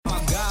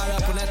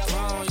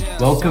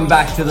Welcome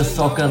back to the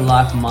Soccer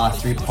Life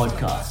Mastery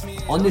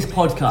Podcast. On this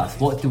podcast,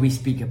 what do we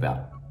speak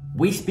about?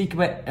 We speak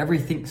about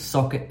everything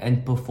soccer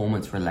and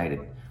performance related,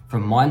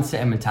 from mindset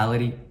and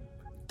mentality,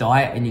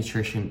 diet and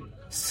nutrition,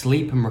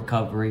 sleep and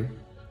recovery.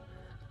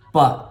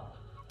 But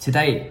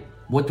today,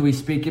 what do we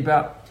speak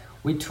about?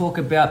 We talk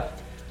about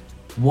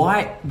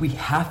why we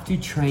have to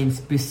train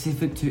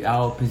specific to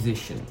our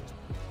position.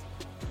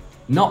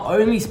 Not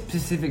only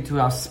specific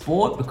to our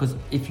sport, because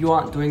if you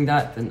aren't doing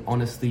that, then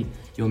honestly,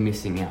 you're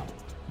missing out.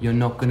 You're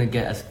not going to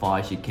get as far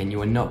as you can.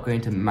 You are not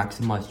going to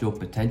maximize your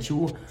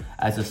potential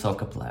as a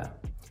soccer player.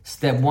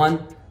 Step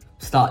one,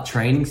 start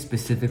training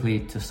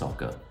specifically to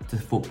soccer, to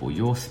football,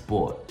 your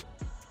sport.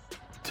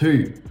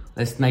 Two,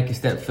 let's make a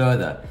step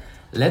further.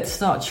 Let's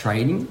start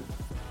training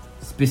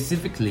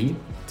specifically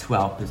to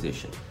our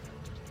position.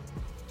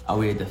 Are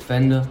we a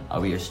defender? Are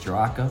we a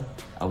striker?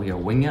 Are we a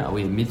winger? Are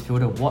we a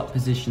midfielder? What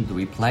position do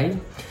we play?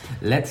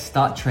 Let's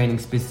start training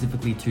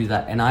specifically to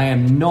that. And I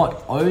am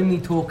not only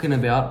talking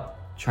about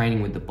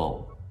training with the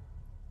ball.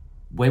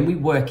 When we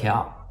work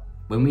out,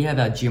 when we have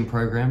our gym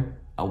program,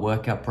 our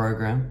workout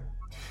program,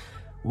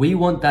 we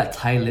want that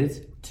tailored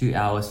to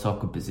our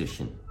soccer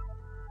position.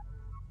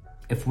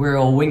 If we're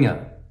a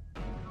winger,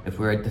 if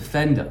we're a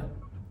defender,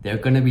 there are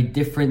going to be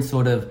different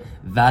sort of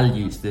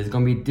values. There's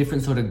going to be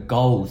different sort of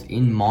goals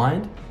in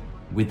mind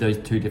with those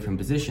two different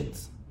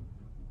positions.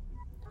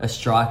 A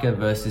striker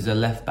versus a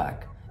left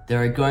back.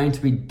 There are going to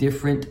be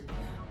different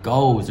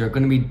goals. There are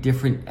going to be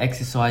different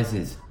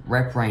exercises,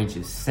 rep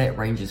ranges, set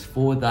ranges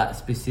for that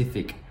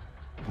specific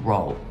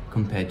role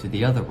compared to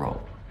the other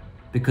role.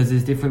 Because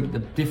there's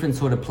different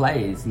sort of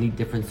players need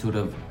different sort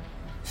of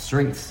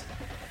strengths,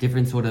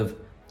 different sort of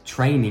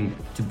training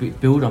to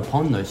build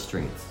upon those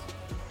strengths.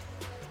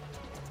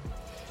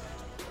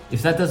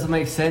 If that doesn't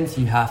make sense,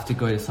 you have to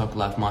go to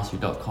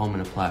soccerlifemastery.com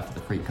and apply for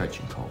the free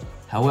coaching call.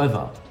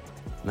 However,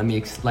 let me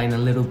explain a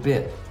little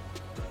bit.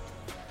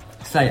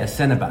 Say a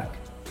centre back.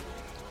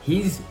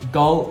 His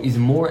goal is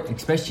more,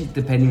 especially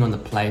depending on the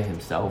player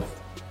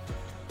himself.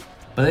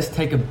 But let's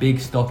take a big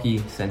stocky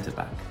centre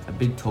back, a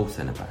big tall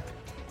centre back.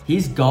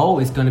 His goal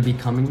is going to be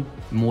becoming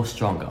more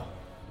stronger.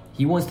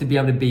 He wants to be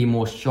able to be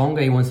more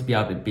stronger. He wants to be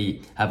able to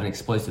have an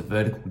explosive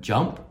vertical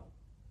jump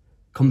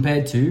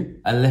compared to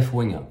a left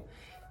winger,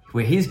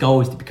 where his goal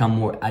is to become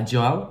more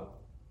agile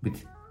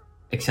with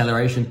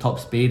acceleration, top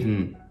speed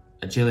and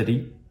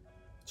agility,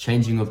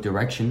 changing of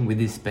direction with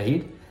his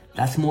speed.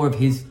 That's more of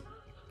his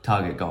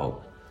target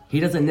goal. He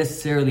doesn't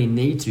necessarily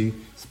need to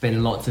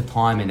spend lots of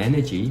time and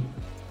energy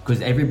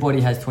because everybody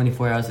has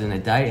 24 hours in a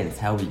day and it's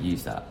how we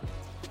use that.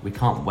 We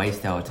can't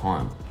waste our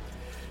time.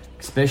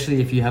 Especially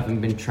if you haven't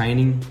been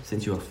training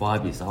since you were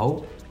 5 years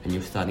old and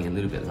you're starting a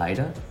little bit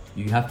later,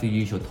 you have to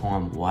use your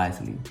time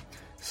wisely.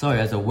 So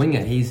as a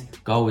winger, his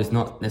goal is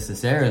not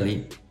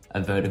necessarily a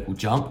vertical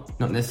jump,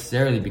 not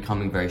necessarily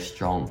becoming very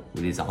strong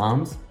with his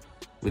arms,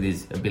 with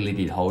his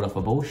ability to hold off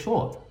a ball.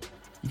 Sure,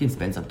 you can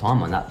spend some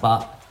time on that,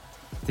 but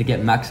to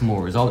get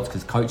maximal results,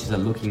 because coaches are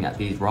looking at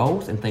these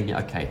roles and thinking,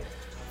 okay,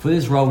 for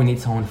this role we need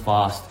someone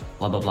fast,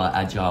 blah, blah, blah,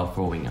 agile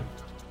for a winger.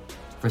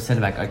 For a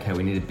centre back, okay,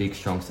 we need a big,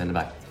 strong centre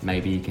back.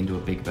 Maybe he can do a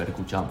big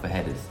vertical jump for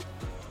headers.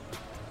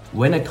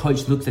 When a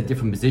coach looks at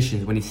different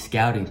positions, when he's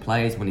scouting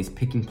players, when he's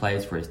picking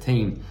players for his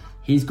team,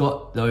 he's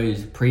got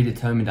those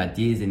predetermined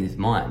ideas in his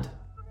mind.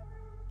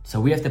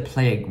 So we have to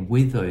play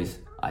with those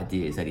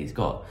ideas that he's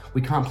got.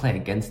 We can't play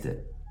against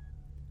it.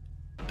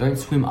 Don't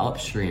swim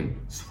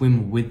upstream,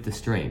 swim with the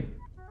stream.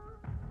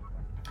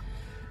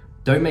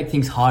 Don't make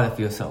things harder for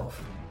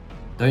yourself.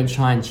 Don't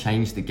try and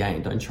change the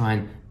game. Don't try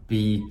and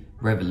be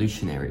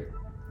revolutionary.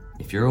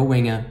 If you're a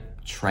winger,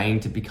 train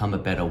to become a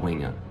better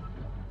winger.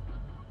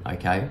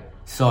 Okay?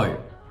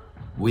 So,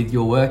 with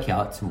your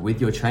workouts,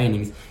 with your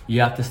trainings, you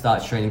have to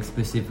start training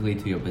specifically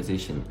to your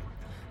position.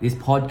 This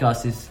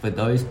podcast is for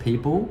those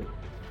people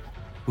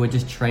who are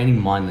just training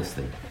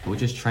mindlessly, who are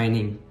just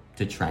training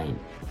to train,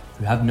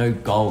 who have no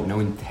goal, no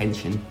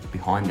intention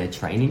behind their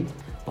training,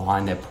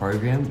 behind their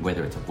program,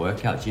 whether it's a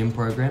workout gym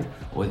program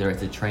or whether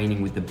it's a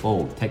training with the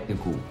ball,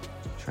 technical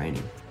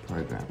training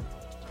program.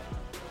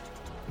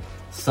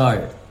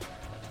 So,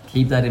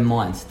 keep that in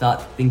mind.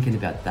 Start thinking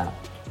about that.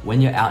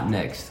 When you're out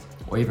next,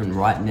 or even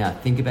right now,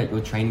 think about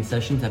your training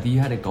sessions. Have you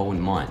had a goal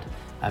in mind?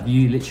 Have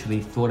you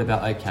literally thought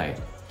about, okay,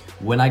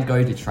 when I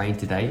go to train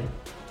today,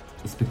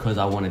 it's because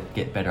I want to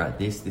get better at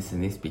this, this,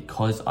 and this,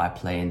 because I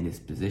play in this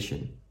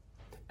position.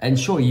 And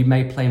sure, you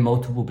may play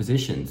multiple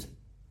positions.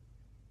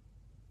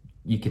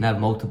 You can have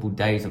multiple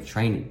days of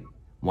training.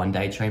 One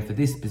day train for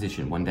this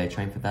position, one day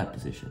train for that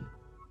position.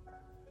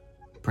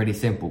 Pretty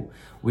simple.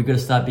 We've got to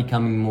start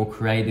becoming more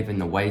creative in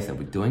the ways that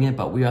we're doing it,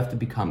 but we have to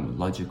become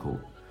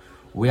logical.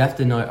 We have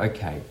to know,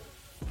 okay,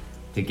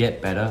 to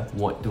get better,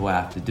 what do I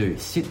have to do?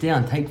 Sit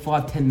down, take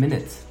 5-10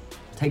 minutes,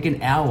 take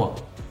an hour.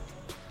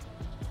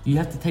 You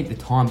have to take the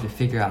time to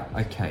figure out,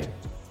 okay,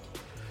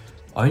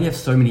 I only have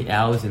so many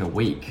hours in a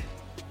week.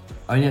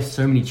 I only have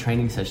so many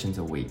training sessions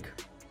a week.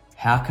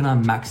 How can I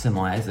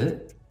maximize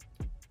it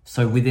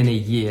so within a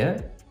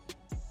year,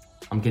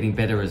 I'm getting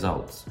better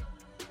results?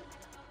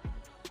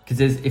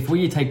 Because if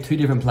we take two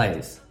different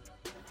players,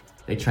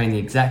 they train the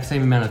exact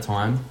same amount of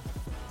time,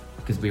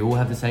 because we all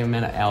have the same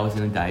amount of hours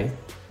in a day,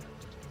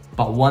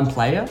 but one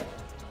player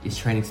is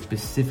training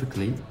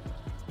specifically,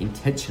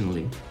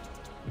 intentionally,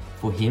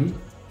 for him,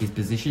 his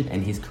position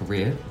and his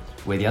career,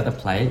 where the other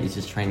player is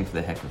just training for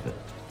the heck of it.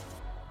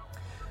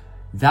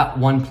 That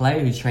one player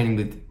who's training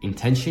with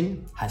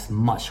intention has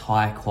much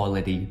higher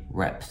quality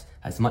reps,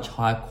 has much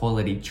higher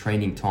quality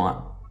training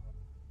time.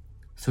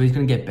 So he's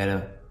going to get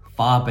better,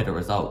 far better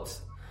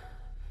results.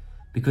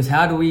 Because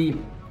how do we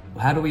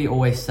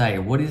always say,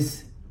 what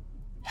is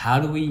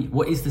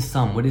the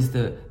sum, what is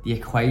the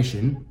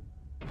equation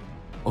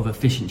of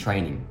efficient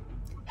training?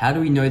 How do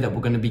we know that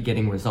we're going to be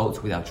getting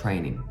results with our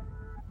training?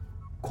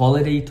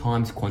 Quality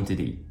times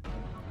quantity.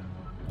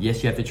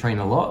 Yes, you have to train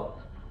a lot,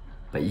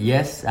 but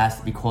yes, it has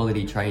to be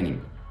quality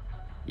training.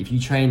 If you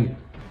train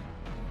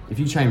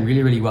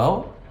really, really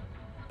well,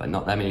 but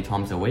not that many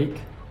times a week,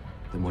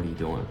 then what are you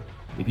doing?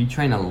 If you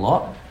train a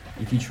lot,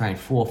 if you train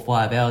 4 or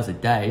 5 hours a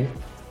day,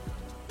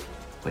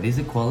 but is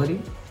it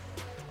quality?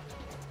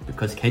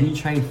 Because can you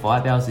train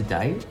 5 hours a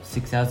day,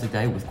 6 hours a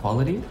day with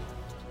quality?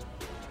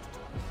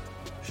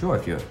 Sure,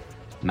 if you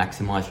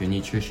maximize your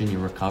nutrition,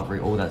 your recovery,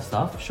 all that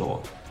stuff,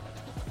 sure.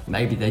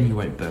 Maybe then you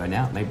won't burn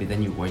out, maybe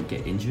then you won't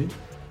get injured.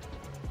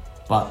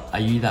 But are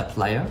you that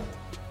player?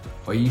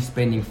 Or are you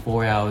spending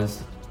 4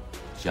 hours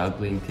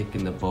juggling,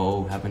 kicking the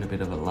ball, having a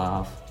bit of a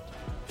laugh?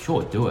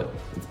 Sure, do it.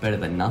 It's better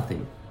than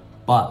nothing.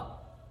 But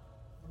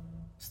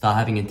start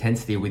having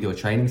intensity with your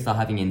training, start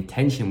having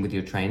intention with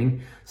your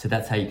training. So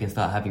that's how you can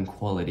start having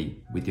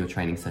quality with your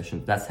training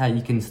sessions. That's how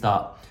you can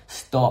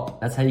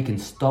that's how you can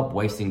stop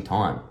wasting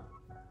time.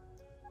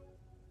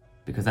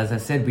 Because as I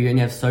said, we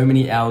only have so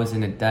many hours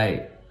in a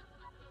day.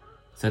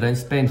 So don't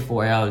spend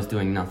 4 hours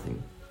doing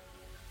nothing.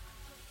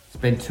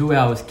 Spend 2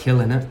 hours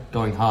killing it,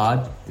 going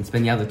hard, and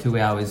spend the other 2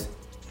 hours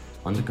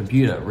on the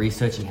computer,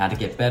 researching how to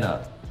get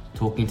better,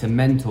 talking to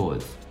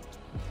mentors,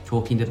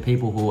 talking to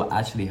people who will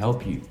actually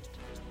help you,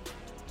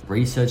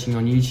 researching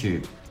on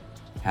YouTube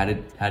how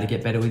to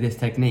get better with this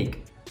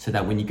technique, so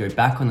that when you go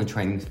back on the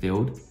training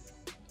field,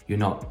 you're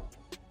not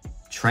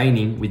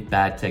training with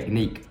bad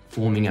technique,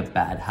 forming a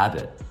bad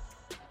habit.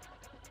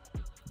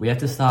 We have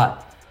to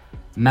start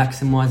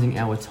maximizing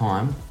our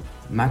time,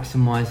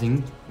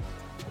 maximizing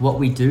what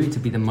we do to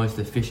be the most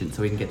efficient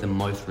so we can get the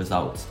most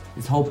results.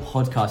 This whole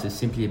podcast is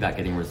simply about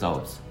getting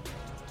results.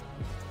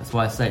 That's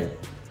why I say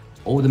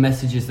all the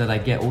messages that I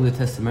get, all the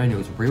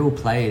testimonials, real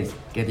players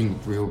getting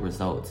real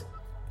results.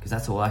 Because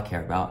that's all I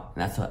care about.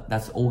 And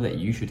that's all that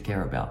you should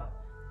care about.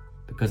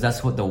 Because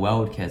that's what the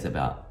world cares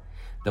about.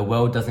 The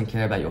world doesn't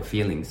care about your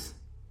feelings.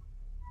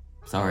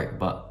 Sorry,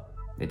 but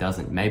it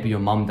doesn't. Maybe your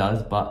mum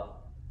does, but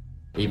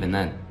even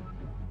then,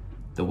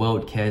 the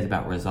world cares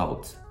about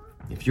results.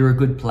 If you're a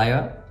good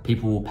player,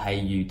 people will pay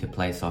you to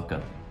play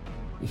soccer.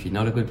 If you're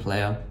not a good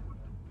player,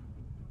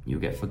 you'll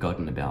get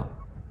forgotten about.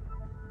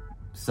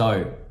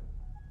 So,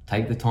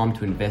 take the time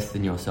to invest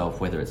in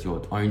yourself, whether it's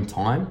your own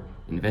time,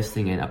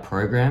 investing in a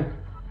program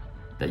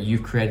that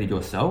you've created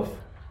yourself,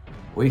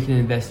 or you can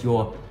invest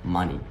your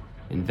money.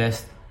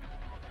 Invest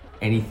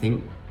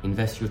anything,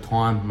 invest your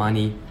time,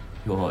 money,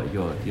 your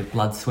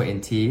blood, sweat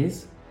and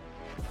tears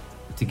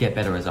to get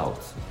better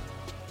results.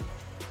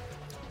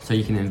 So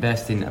you can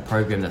invest in a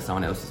program that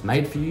someone else has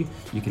made for you.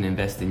 You can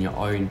invest in your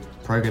own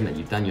program that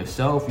you've done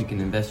yourself. You can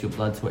invest your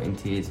blood, sweat and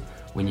tears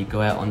when you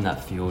go out on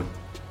that field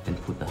and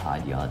put the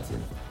hard yards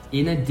in.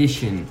 In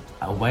addition,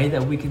 a way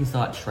that we can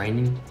start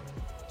training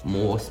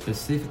more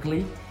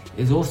specifically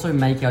is also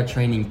make our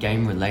training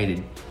game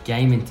related,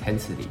 game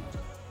intensity.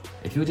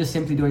 If you're just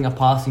simply doing a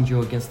passing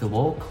drill against the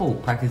wall, cool,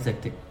 practice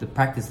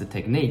the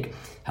technique.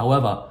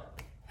 However,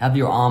 have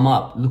your arm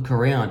up, look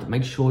around,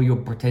 make sure you're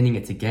pretending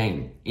it's a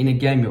game. In a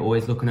game, you're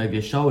always looking over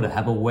your shoulder,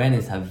 have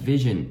awareness, have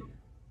vision.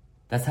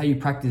 That's how you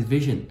practice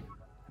vision.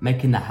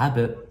 Making the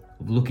habit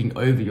of looking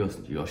over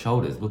your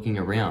shoulders, looking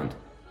around.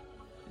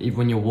 Even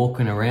when you're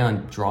walking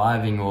around,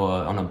 driving or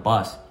on a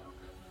bus,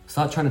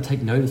 start trying to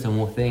take notice of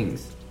more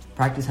things.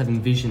 Practice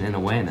having vision and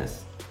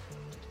awareness.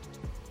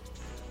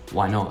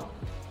 Why not?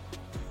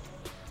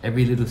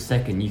 Every little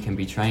second you can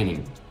be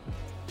training.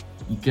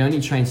 You can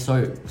only train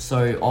so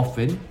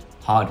often,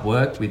 hard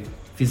work with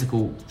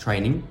physical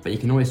training, but you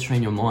can always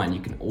train your mind.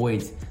 You can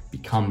always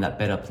become that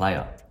better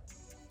player.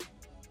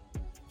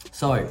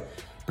 So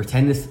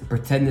pretend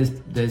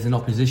there's an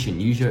opposition.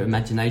 Use your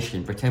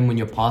imagination. Pretend when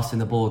you're passing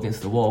the ball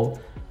against the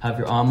wall, have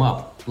your arm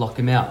up, block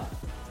him out,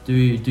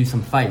 do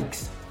some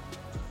fakes.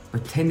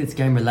 Pretend it's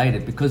game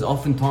related, because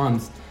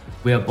oftentimes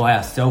we are by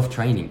ourselves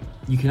training.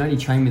 You can only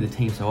train with a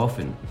team so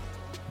often.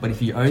 But if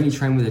you only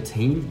train with a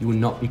team, you will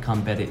not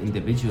become better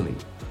individually.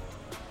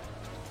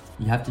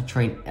 You have to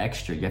train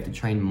extra. You have to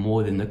train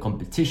more than the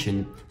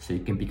competition so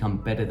you can become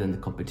better than the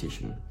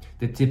competition.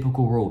 The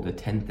typical rule, the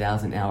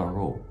 10,000 hour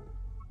rule.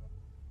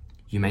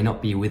 You may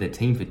not be with a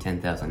team for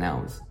 10,000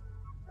 hours,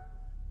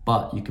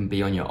 but you can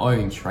be on your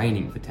own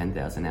training for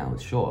 10,000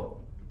 hours, sure.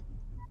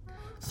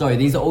 So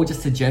these are all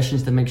just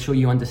suggestions to make sure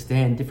you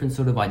understand different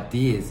sort of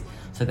ideas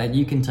so that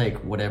you can take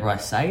whatever I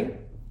say,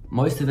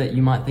 Most of it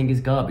you might think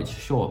is garbage,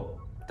 sure,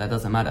 that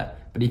doesn't matter.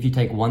 But if you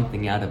take one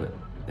thing out of it,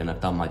 then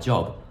I've done my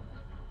job.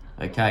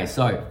 Okay,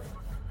 so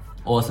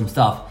awesome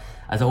stuff.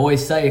 As I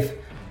always say, if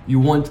you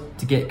want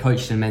to get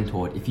coached and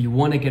mentored, if you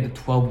want to get a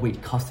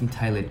 12-week custom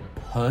tailored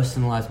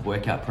personalized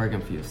workout program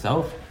for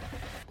yourself,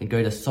 then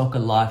go to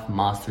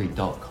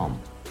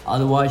soccerlifemastery.com.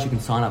 Otherwise, you can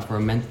sign up for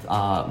a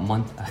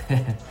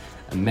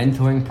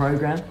mentoring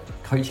program,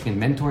 coaching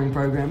and mentoring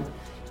program,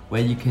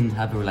 where you can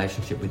have a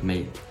relationship with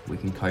me. I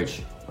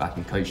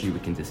can coach you, we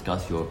can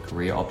discuss your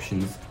career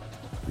options.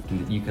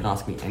 You can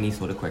ask me any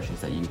sort of questions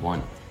that you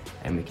want,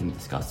 and we can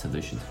discuss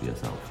solutions for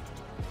yourself.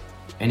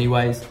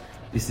 Anyways,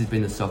 this has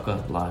been the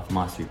Soccer Life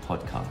Mastery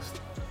podcast.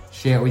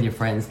 Share it with your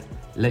friends,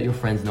 let your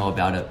friends know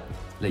about it,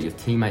 let your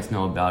teammates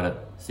know about it,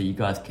 so you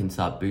guys can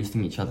start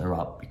boosting each other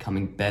up,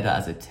 becoming better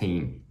as a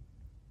team.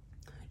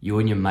 You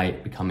and your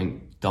mate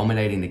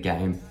dominating the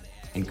game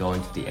and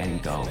going to the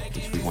end goal,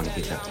 which we want to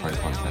get that pro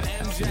contract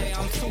as soon as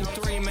possible.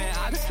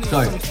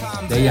 So,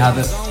 there you have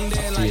it. I'll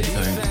see you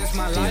soon.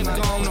 See you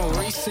next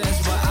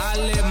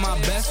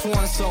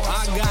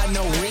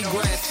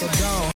time.